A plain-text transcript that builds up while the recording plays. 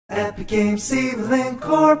Epic Games Evil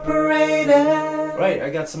Incorporated. Right, I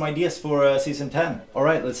got some ideas for Season 10.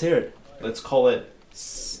 Alright, let's hear it. Let's call it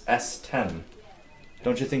S10.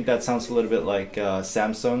 Don't you think that sounds a little bit like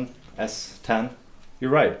Samsung S10?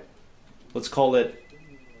 You're right. Let's call it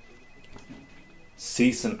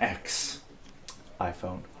Season X.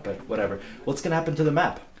 iPhone, but whatever. What's gonna happen to the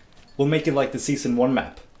map? We'll make it like the Season 1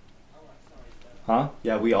 map. Huh?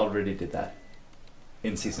 Yeah, we already did that.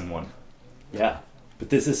 In Season 1. Yeah. But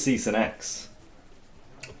this is Season X.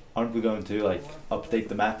 Aren't we going to like update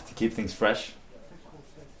the map to keep things fresh?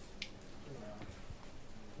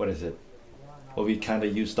 What is it? Well, we kind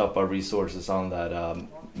of used up our resources on that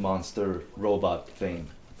monster robot thing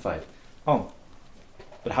fight. Oh.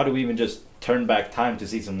 But how do we even just turn back time to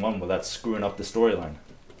Season 1 without screwing up the storyline?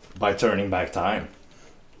 By turning back time.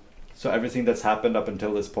 So everything that's happened up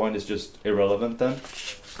until this point is just irrelevant then?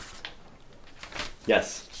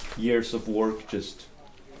 Yes. Years of work just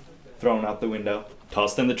thrown out the window.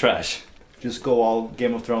 Tossed in the trash. Just go all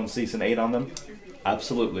Game of Thrones Season 8 on them?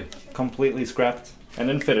 Absolutely. Completely scrapped and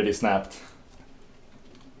infinity snapped.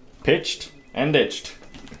 Pitched and ditched.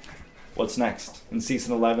 What's next? In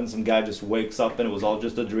Season 11 some guy just wakes up and it was all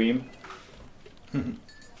just a dream?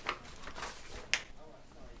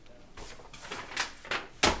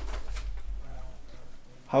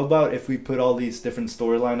 How about if we put all these different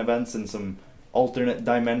storyline events in some alternate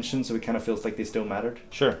dimensions so it kind of feels like they still mattered?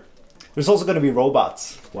 Sure. There's also going to be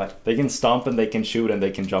robots. What? They can stomp and they can shoot and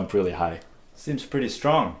they can jump really high. Seems pretty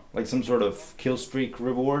strong. Like some sort of kill streak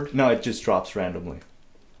reward? No, it just drops randomly.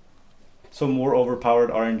 So more overpowered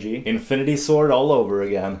RNG. Infinity Sword all over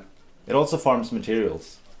again. It also farms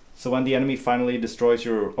materials. So when the enemy finally destroys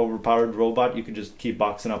your overpowered robot, you can just keep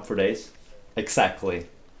boxing up for days. Exactly.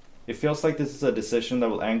 It feels like this is a decision that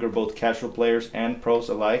will anger both casual players and pros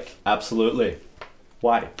alike. Absolutely.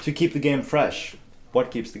 Why? To keep the game fresh.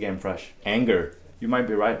 What keeps the game fresh? Anger. You might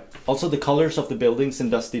be right. Also, the colors of the buildings in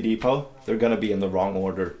Dusty Depot, they're gonna be in the wrong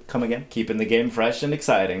order. Come again? Keeping the game fresh and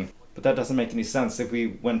exciting. But that doesn't make any sense. If we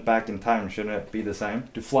went back in time, shouldn't it be the same?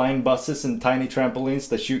 Do flying buses and tiny trampolines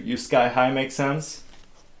that shoot you sky high make sense?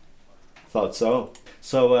 Thought so.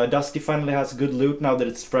 So Dusty finally has good loot now that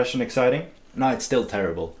it's fresh and exciting? No, it's still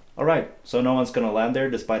terrible. Alright, so no one's gonna land there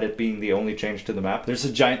despite it being the only change to the map. There's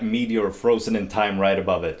a giant meteor frozen in time right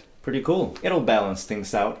above it. Pretty cool. It'll balance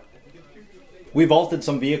things out. We vaulted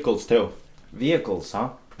some vehicles too. Vehicles,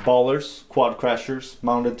 huh? Ballers, quad crashers,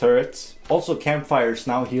 mounted turrets. Also campfires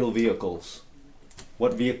now heal vehicles.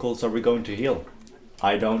 What vehicles are we going to heal?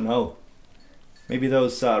 I don't know. Maybe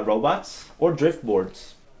those robots? Or drift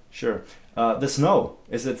boards? Sure. The snow,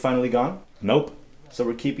 is it finally gone? Nope. So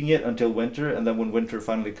we're keeping it until winter, and then when winter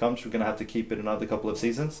finally comes, we're gonna have to keep it another couple of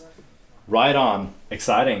seasons. Right on.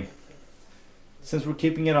 Exciting. Since we're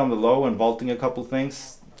keeping it on the low and vaulting a couple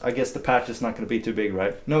things, I guess the patch is not gonna be too big,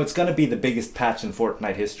 right? No, it's gonna be the biggest patch in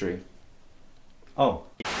Fortnite history. Oh.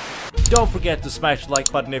 Don't forget to smash the like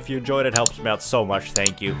button if you enjoyed it, helps me out so much,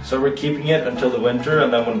 thank you. So we're keeping it until the winter,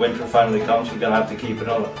 and then when winter finally comes, we're gonna have to keep it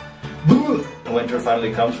on a... When winter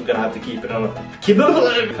finally comes, we're gonna have to keep it on a... We're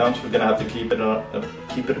gonna have to keep it on a...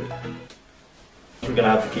 We're gonna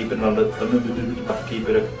have to keep it on the...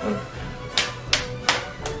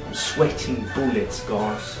 I'm sweating bullets,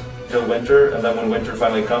 guys. Till winter, and then when winter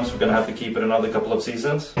finally comes, we're gonna have to keep it another couple of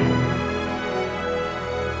seasons.